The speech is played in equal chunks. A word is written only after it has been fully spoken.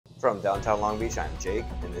From downtown Long Beach, I'm Jake,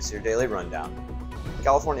 and this is your Daily Rundown.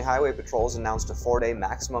 California Highway Patrol has announced a 4-day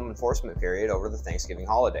maximum enforcement period over the Thanksgiving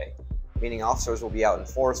holiday, meaning officers will be out in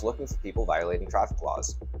force looking for people violating traffic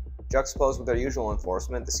laws. Juxtaposed with their usual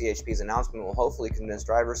enforcement, the CHP's announcement will hopefully convince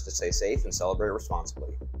drivers to stay safe and celebrate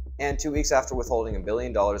responsibly. And 2 weeks after withholding $1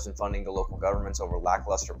 billion in funding to local governments over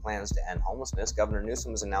lackluster plans to end homelessness, Governor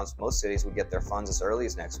Newsom has announced most cities would get their funds as early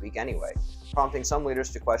as next week anyway, prompting some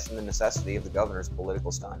leaders to question the necessity of the governor's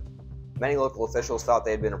political stunt. Many local officials thought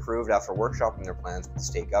they had been approved after workshopping their plans with the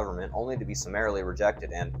state government, only to be summarily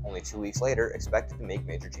rejected and, only 2 weeks later, expected to make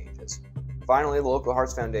major changes. Finally, the local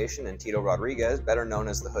Hearts Foundation and Tito Rodriguez, better known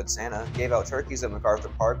as the Hood Santa, gave out turkeys at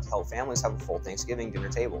MacArthur Park to help families have a full Thanksgiving dinner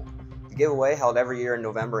table. The giveaway, held every year in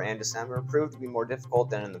November and December, proved to be more difficult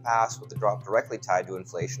than in the past, with the drop directly tied to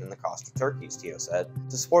inflation and the cost of turkeys, Tito said.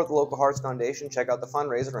 To support the local Hearts Foundation, check out the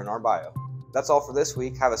fundraiser in our bio. That's all for this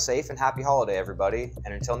week. Have a safe and happy holiday, everybody,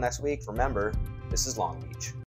 and until next week, remember, this is Long Beach.